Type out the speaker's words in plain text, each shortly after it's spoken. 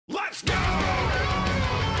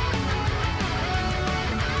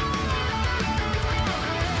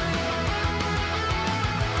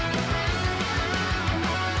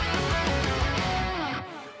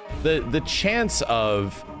The chance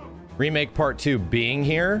of Remake Part 2 being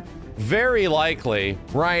here, very likely,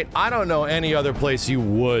 right? I don't know any other place you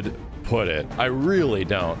would put it. I really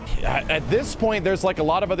don't. At this point, there's like a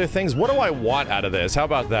lot of other things. What do I want out of this? How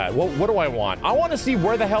about that? What do I want? I want to see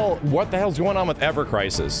what the hell's going on with Ever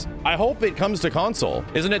Crisis. I hope it comes to console.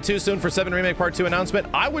 Isn't it too soon for VII Remake Part 2 announcement?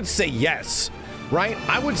 I would say yes, right?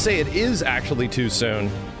 I would say it is actually too soon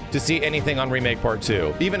to see anything on Remake Part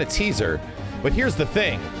 2, even a teaser. But here's the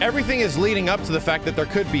thing, everything is leading up to the fact that there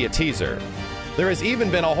could be a teaser. There has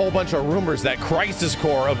even been a whole bunch of rumors that Crisis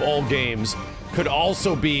Core of old games could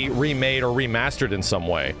also be remade or remastered in some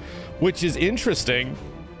way, which is interesting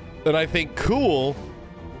and I think cool,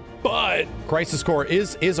 but Crisis Core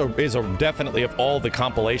is definitely, of all the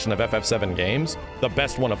compilation of FF7 games, the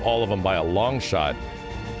best one of all of them by a long shot.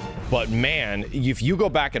 But man, if you go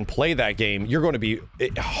back and play that game, you're going to be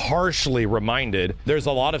harshly reminded. There's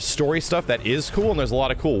a lot of story stuff that is cool, and there's a lot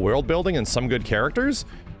of cool world building and some good characters,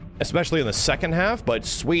 especially in the second half, but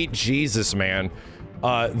sweet Jesus, man.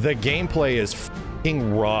 The gameplay is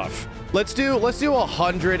f***ing rough. Let's do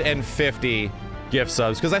 150 gift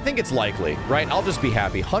subs, because I think it's likely, right? I'll just be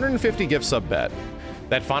happy. 150 gift sub bet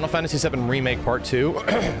that Final Fantasy VII Remake Part 2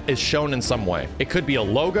 is shown in some way. It could be a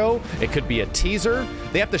logo, it could be a teaser.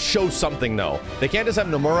 They have to show something, though. They can't just have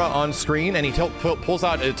Nomura on screen and he pulls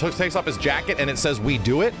out, takes off his jacket and it says, "We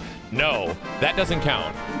do it." No, that doesn't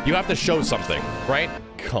count. You have to show something, right?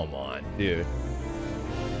 Come on, dude.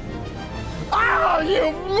 Oh,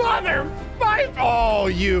 you motherfucker! Oh,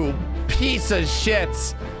 you piece of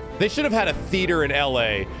shits. They should have had a theater in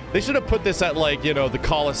LA. They should have put this at, like, you know, the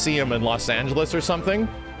Coliseum in Los Angeles or something,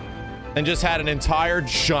 and just had an entire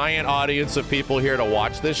giant audience of people here to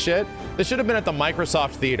watch this shit. This should have been at the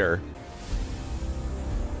Microsoft Theater.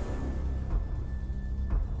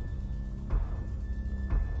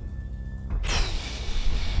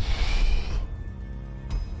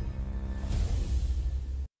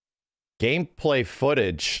 Gameplay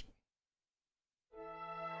footage.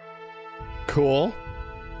 Cool.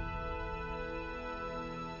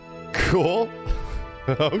 Cool.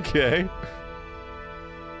 Okay.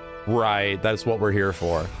 Right, that's what we're here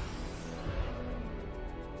for.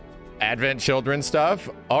 Advent children stuff.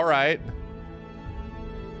 All right.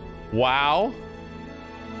 Wow.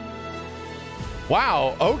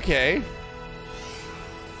 Wow, okay.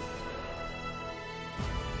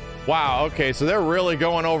 Wow, okay, so they're really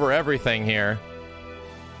going over everything here.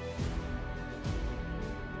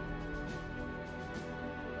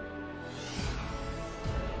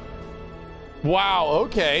 Wow,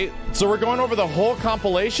 okay. So we're going over the whole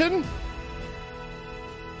compilation?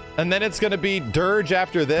 And then it's gonna be Dirge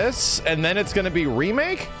after this? And then it's gonna be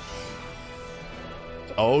Remake?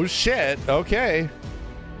 Oh shit, okay.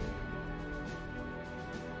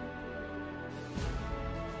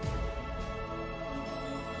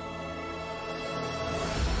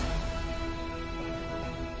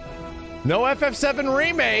 No FF7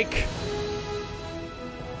 Remake!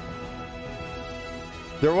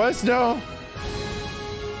 There was no...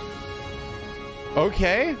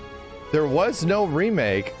 Okay. There was no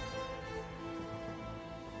remake.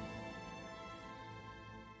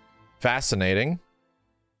 Fascinating.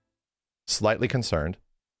 Slightly concerned.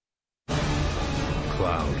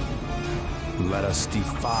 Cloud, let us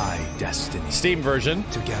defy destiny. Steam version.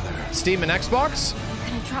 Together. Steam and Xbox? They're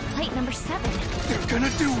gonna drop plate number 7. They're gonna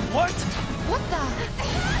do what? What the?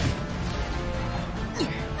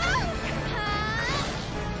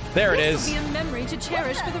 There it is. This will be a memory to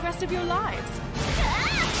cherish for the rest of your lives.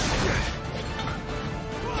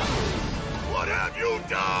 What have you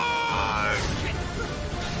done?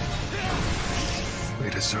 They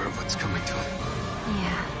deserve what's coming to them.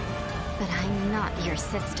 Yeah, but I'm not your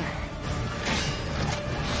sister.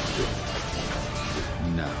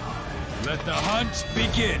 Now, let the hunt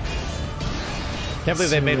begin. Can't believe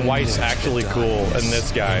they made Weiss actually cool in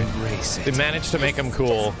this guy. They managed to make him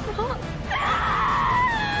cool.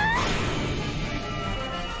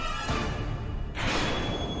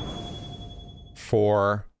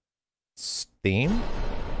 For Steam?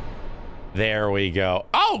 There we go.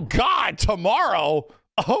 Oh god, tomorrow?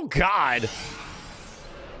 Oh god.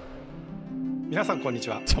 皆さんこんにち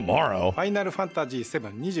は。 Tomorrow. Final Fantasy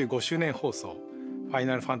VII 25周年放送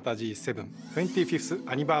Final Fantasy VII 25th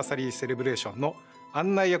Anniversary Celebration の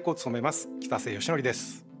案内役を務めます北瀬義則で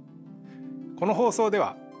す。この放送で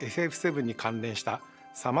は FF7 に関連した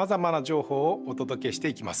さまざまな情報をお届けして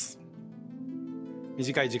いきます。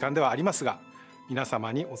短い時間ではありますが皆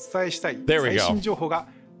様にお伝えしたい There we go. 最新情報が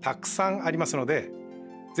たくさんありますので、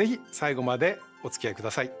ぜひ最後までお付き合いく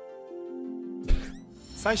ださい。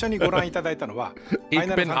最初にご覧いただいたのはファイ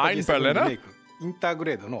ナルファンタジー7リメイクインターグ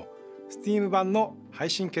レードの Steam 版の配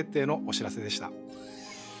信決定のお知らせでした。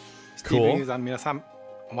 Steam ユーザーの皆さん、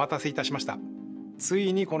お待たせいたしました。つ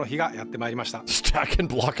いにこの日がやってまいりました。 Stack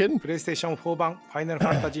and blocking? PlayStation 4版 Final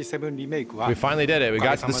Fantasy VII Remake は We finally did it. We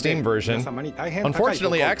got to the Steam version. 皆様に大変高い評価を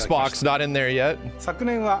Unfortunately, いただきました。 Xbox not in there yet. 昨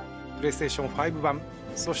年は PlayStation 5版、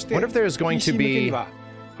そして What if there's going PC to 向け be には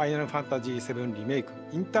Final Fantasy VII Remake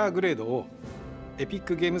インターグレードを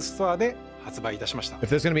Epic Games Store で発売いたしました。 If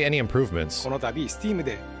there's going to be any improvements. この度 Steam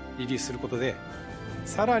でリリースすることで、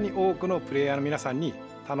さらに多くのプレイヤーの皆さんに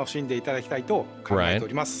楽しんでいただきたいと考えてお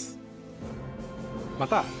ります。ま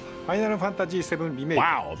た、Final Fantasy VII Remake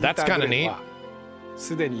Wow, that's kind of neat. は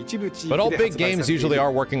すでに一部地域 But で all 発売 big されてい games る usually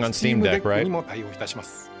are working on Steam Deck, Deck に right? も対応いたしま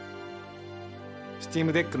す。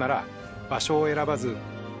Steam Deck なら場所を選ばず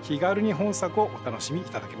気軽に本作をお楽しみい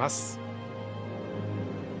ただけます。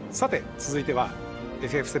さて続いては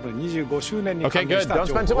FF725 周年に Okay, 関連 good. した Don't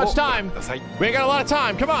情報を spend too ご much 覧 time. ください。 We ain't got a lot of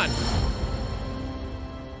time. Come on.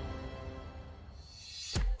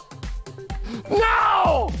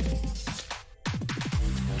 No!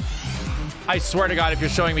 I swear to God, if you're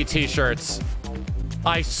showing me t-shirts,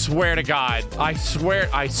 I swear to God, I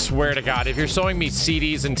swear to God, if you're showing me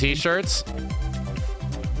CDs and t-shirts,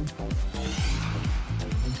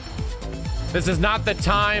 this is not the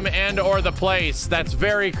time and or the place. That's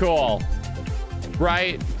very cool,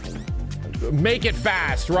 right? Make it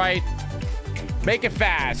fast, right? Make it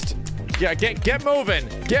fast. Yeah, get moving,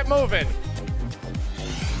 get moving.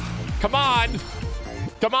 Come on,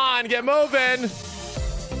 come on, get moving.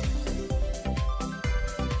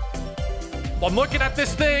 I'm looking at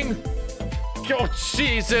this thing. Oh,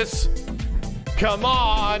 Jesus. Come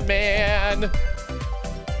on, man.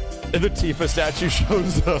 And the Tifa statue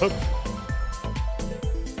shows up.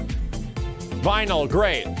 Vinyl,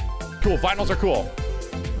 great. Cool, vinyls are cool.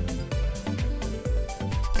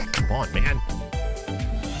 Come on, man.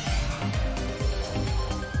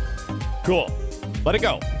 Cool. Let it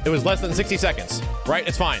go. It was less than 60 seconds, right?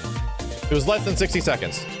 It's fine. It was less than 60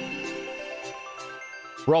 seconds.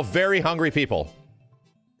 We're all very hungry people.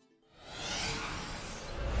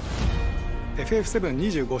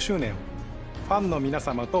 FF725 周年ファンの皆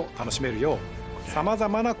様と楽しめるようさまざ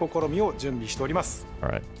まな試みを準備しております。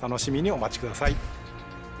 All right. 楽しみにお待ちください。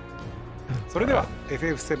それでは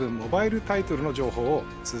FF7 モバイルタイトルの情報を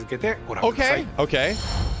続けてご覧ください。 Okay, okay.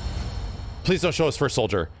 Please don't show us First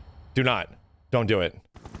Soldier. Do not. Don't do it.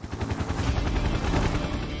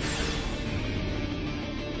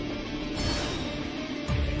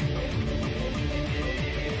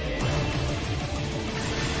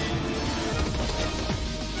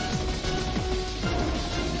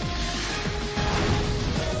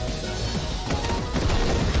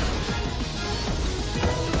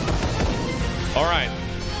 All right.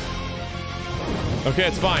 Okay,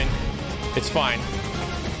 it's fine. It's fine.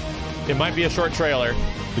 It might be a short trailer.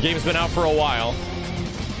 The game's been out for a while.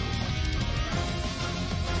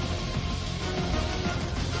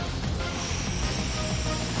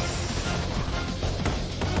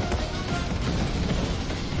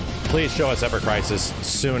 Please show us Ever Crisis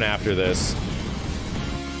soon after this.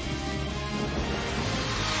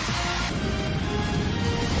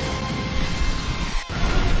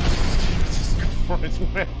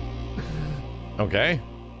 Okay.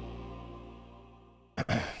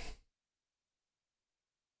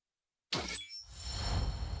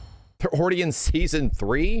 They're already in season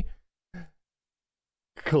 3?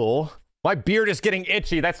 Cool. My beard is getting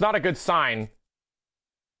itchy. That's not a good sign.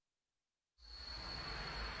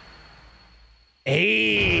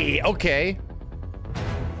 Hey, okay.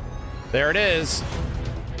 There it is.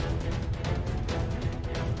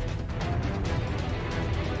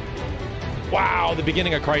 Wow, the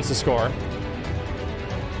beginning of Crisis Core.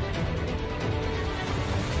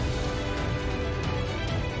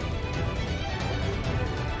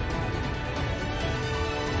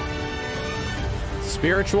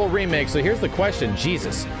 Spiritual remake. So here's the question.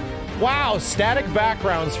 Jesus. Wow, static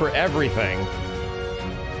backgrounds for everything.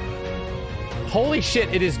 Holy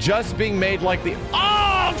shit, it is just being made like the...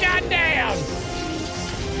 Oh, goddamn!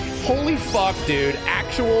 Holy fuck, dude.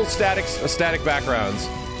 Actual static backgrounds.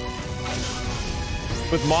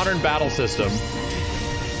 With modern battle system.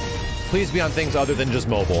 Please be on things other than just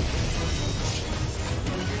mobile.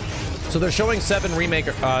 So they're showing 7 Remake,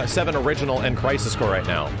 7 Original and Crisis Core right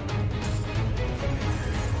now.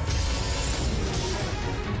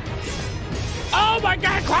 Oh my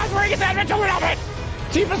god, Cloud's wearing his adventure outfit!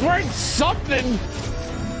 Tifa's wearing something!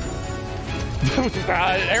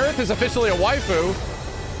 Aerith is officially a waifu.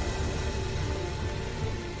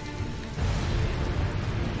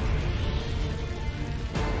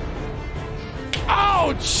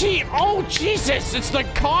 Oh, gee. Oh, Jesus. It's the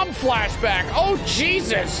calm flashback. Oh,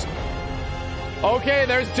 Jesus. Okay,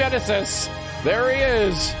 there's Genesis. There he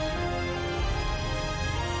is.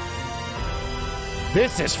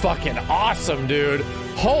 This is fucking awesome, dude.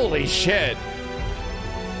 Holy shit.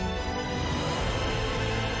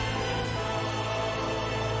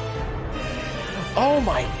 Oh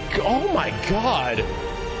my God.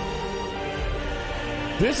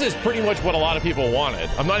 This is pretty much what a lot of people wanted.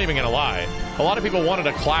 I'm not even gonna lie. A lot of people wanted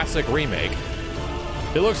a classic remake.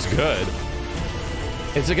 It looks good.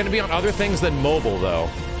 Is it gonna be on other things than mobile, though?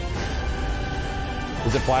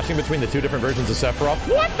 Is it flashing between the two different versions of Sephiroth?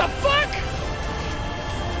 What the fuck?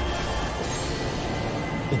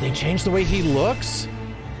 Did they change the way he looks?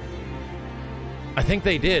 I think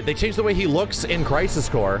they did. They changed the way he looks in Crisis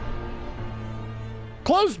Core.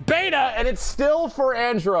 Closed beta, and it's still for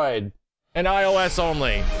Android and iOS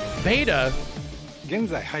only. Beta? 現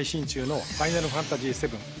在配信中の Final Fantasy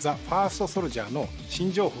VII The First Soldier の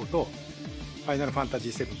新情報と Final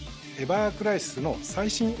Fantasy VII Ever Crisis の最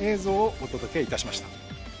新映像をお届けいたしました。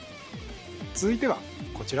続いては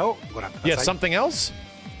こちらをご覧ください。Yes, something else?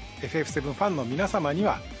 FF7 ファンの皆様に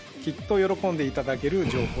はきっと喜んでいただける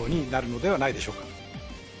情報になるのではないでしょうか。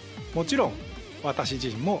もちろん私自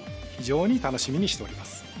身も非常に楽しみにしておりま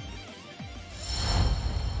す。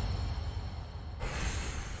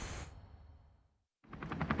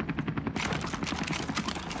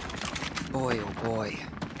Boy, oh boy.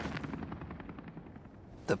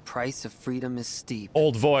 The price of freedom is steep.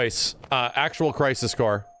 Old voice. Actual Crisis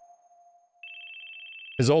Core.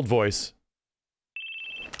 His old voice.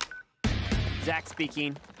 Zach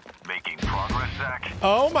speaking. Making progress, Zach?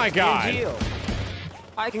 Oh my God. And you.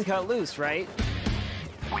 I can cut loose, right?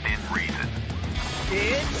 Within reason.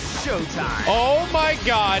 It's showtime. Oh my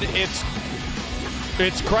God. It's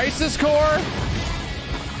Crisis Core.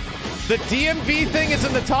 The DMV thing is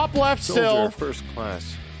in the top left still. Soldier first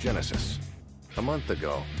class, Genesis. A month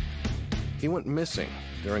ago, he went missing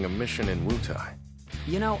during a mission in Wutai.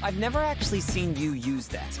 You know, I've never actually seen you use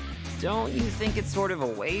that. Don't you think it's sort of a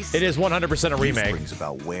waste? It is 100% a remake. Use brings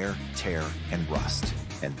about wear, tear, and rust,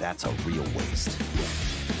 and that's a real waste.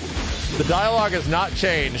 The dialogue has not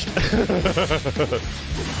changed. The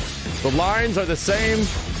lines are the same.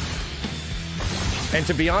 And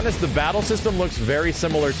to be honest, the battle system looks very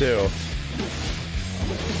similar too.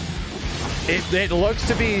 It looks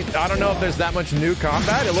to be, I don't know if there's that much new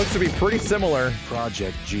combat. It looks to be pretty similar.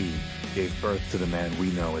 Project G gave birth to the man we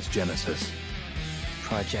know as Genesis.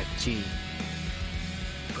 Project G.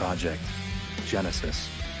 Project Genesis.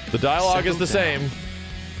 The dialogue is Settle the down.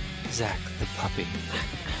 same. Zach the puppy.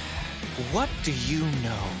 What do you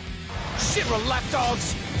know? Shiver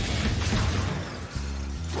lapdogs!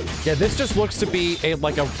 Yeah, this just looks to be a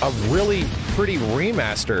really pretty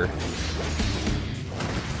remaster.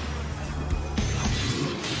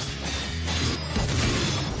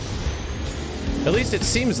 At least it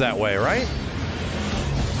seems that way, right?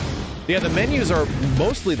 Yeah, the menus are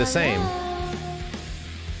mostly the same.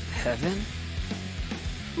 Heaven?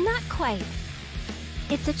 Not quite.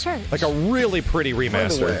 It's a church. Like a really pretty By the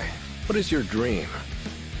remaster. way, what is your dream?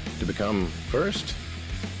 To become first?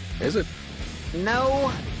 Is it?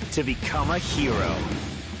 No, to become a hero.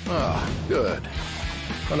 Ah, good.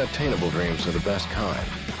 Unattainable dreams are the best kind.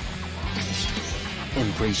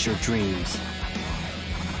 Embrace your dreams.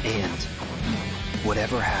 And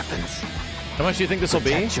whatever happens, How much do you think this will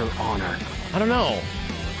be? protect your honor. I don't know.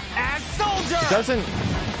 As soldier! It doesn't.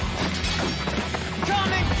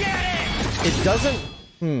 Come and get it! It doesn't.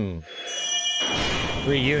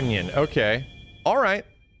 Reunion. Okay. All right.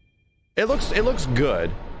 It looks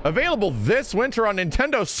good. Available this winter on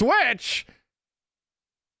Nintendo Switch.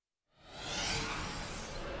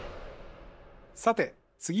 さて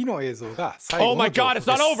次の映像が最後 Oh の my 情報 God! で It's す。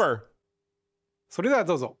 not over. それでは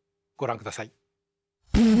どうぞご覧ください。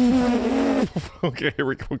 Okay, here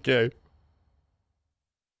we go. Okay.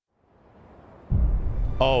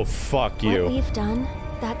 Oh fuck What you. we've done,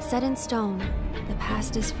 that's set in stone. The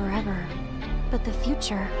past is forever. But the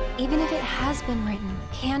future, even if it has been written,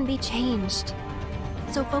 can be changed.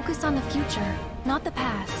 So focus on the future, not the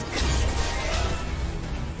past.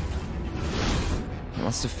 He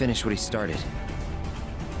wants to finish what he started.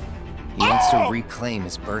 He wants to reclaim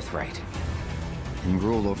his birthright and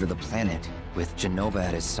rule over the planet with Genova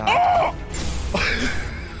at his side.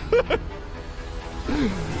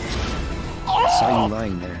 I saw you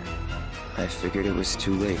lying there. I figured it was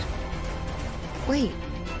too late. Wait,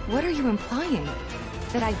 what are you implying?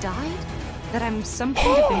 That I died? That I'm some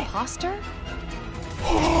kind of imposter?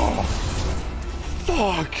 Oh,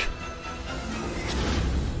 fuck.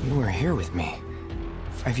 You were here with me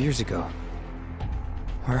 5 years ago.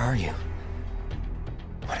 Where are you?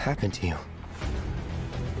 What happened to you?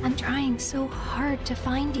 I'm trying so hard to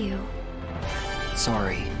find you.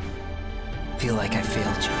 Sorry. Feel like I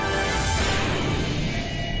failed you.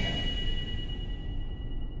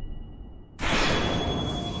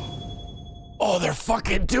 Oh, they're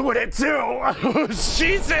fucking doing it too!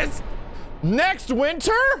 Jesus! Next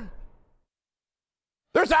winter?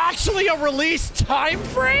 There's actually a release time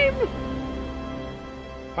frame?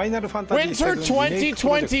 ファイナルファンタジー7 リメイクプ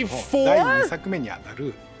ロジェクトの第2作目にあた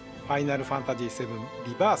るファイナルファンタジー7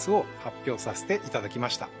リバースを発表させていただきま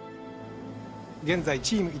した。現在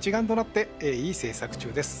チーム一丸となって鋭意制作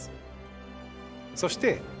中です。そし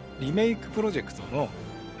てリメイクプロジェクトの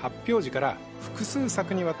発表時から複数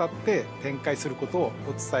作にわたって展開することを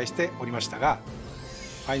お伝えしておりましたが、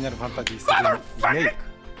ファイナルファンタジー7リメイク、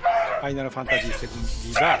ファイナルファンタジー7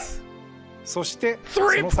リバース、そしてそ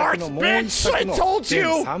の先のもう一作の全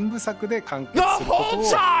3部作で完結することを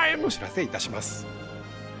お知らせいたします。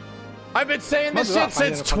I've been saying this shit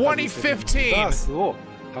since 2015. リバースを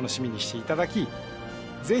楽しみにしていただき、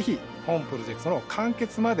ぜひ本プロジェクトの完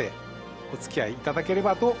結までお付き合いいただけれ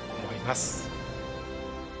ばと思います。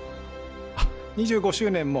25周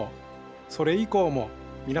年もそれ以降も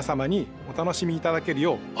皆様にお楽しみいただける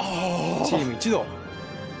ようチーム一同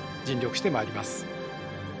尽力してまいります。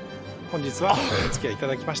本日はお付き合いいた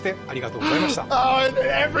だきましてありがとうございました。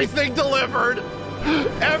Everything delivered.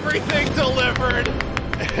 Everything delivered.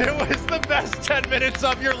 It was the best 10 minutes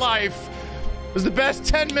of your life. It was the best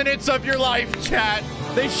 10 minutes of your life, chat.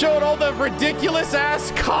 They showed all the ridiculous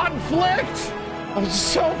ass conflict. I'm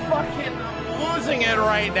so fucking losing it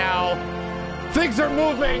right now. Things are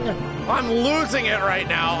moving. I'm losing it right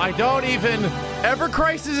now. I don't even... Ever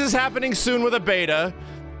Crisis is happening soon with a beta.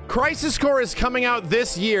 Crisis Core is coming out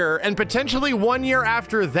this year, and potentially 1 year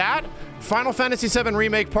after that, Final Fantasy VII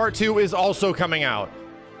Remake Part 2 is also coming out.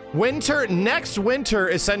 Winter, next winter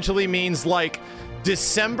essentially means like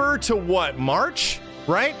December to what, March,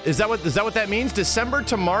 right? Is that what that means? December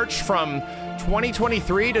to March from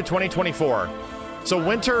 2023 to 2024. So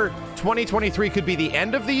winter 2023 could be the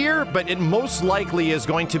end of the year, but it most likely is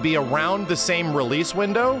going to be around the same release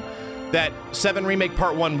window that 7 Remake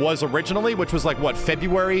Part 1 was originally, which was like, what,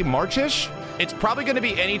 February, March-ish? It's probably going to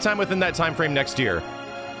be anytime within that time frame next year.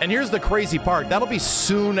 And here's the crazy part. That'll be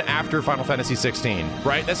soon after Final Fantasy 16,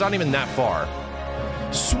 right? That's not even that far.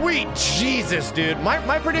 Sweet Jesus, dude.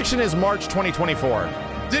 My prediction is March 2024.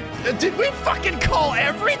 Did we fucking call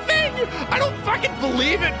everything? I don't fucking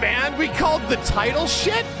believe it, man. We called the title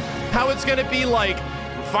shit. How it's going to be like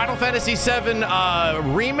Final Fantasy VII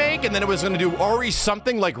Remake, and then it was going to do Ori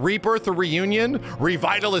something like Rebirth or Reunion,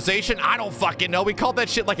 Revitalization. I don't fucking know. We called that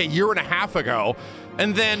shit like a year and a half ago.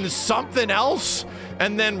 And then something else,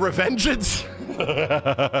 and then Revengeance.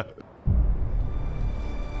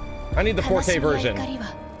 I need the 4K version.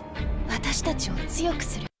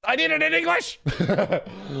 I need it in English.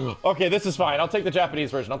 Okay, this is fine. I'll take the Japanese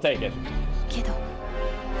version. I'll take it.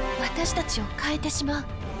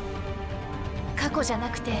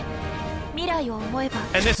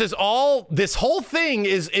 And this whole thing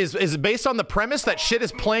is based on the premise that shit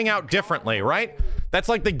is playing out differently, right? That's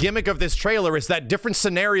like the gimmick of this trailer, is that different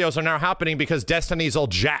scenarios are now happening because Destiny's all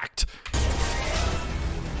jacked.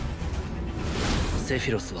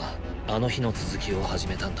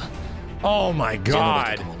 Oh my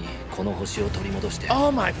god.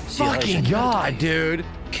 Oh my fucking god, dude.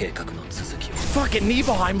 Fucking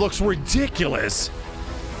Nibelheim looks ridiculous.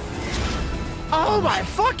 Oh my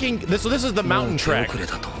fucking... This is the mountain trek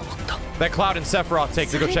that Cloud and Sephiroth take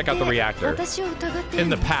to go check out the reactor in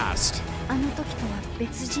the past.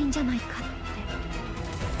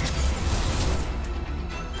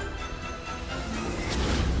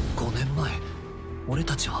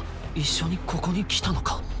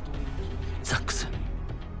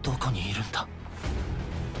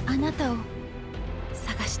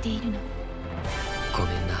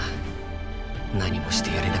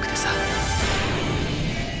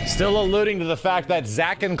 Still alluding to the fact that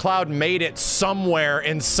Zack and Cloud made it somewhere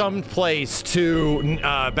in some place to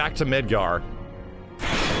back to Midgar.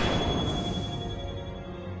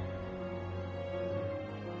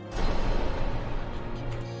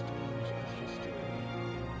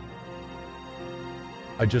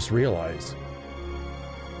 I just realized.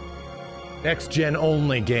 Next gen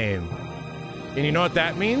only game. And you know what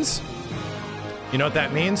that means? You know what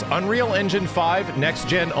that means? Unreal Engine 5 next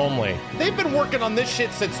gen only. They've been working on this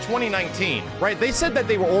shit since 2019, right? They said that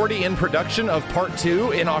they were already in production of part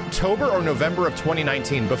 2 in October or November of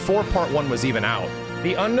 2019, before part 1 was even out.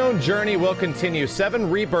 The unknown journey will continue. VII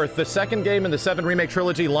Rebirth, the second game in the VII Remake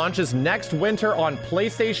trilogy, launches next winter on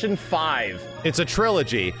PlayStation 5. It's a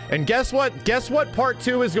trilogy. And guess what? Guess what part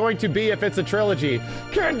 2 is going to be if it's a trilogy?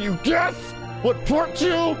 Can you guess what part 2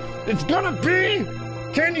 is gonna be?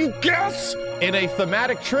 Can you guess? In a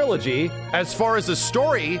thematic trilogy, as far as the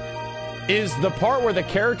story, is the part where the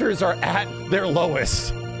characters are at their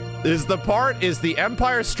lowest. Is the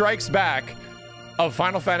Empire Strikes Back of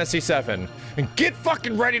Final Fantasy VII. And get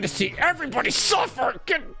fucking ready to see everybody suffer!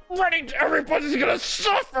 Get ready, everybody's gonna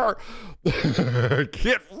suffer!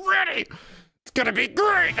 Get ready! It's gonna be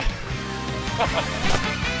great!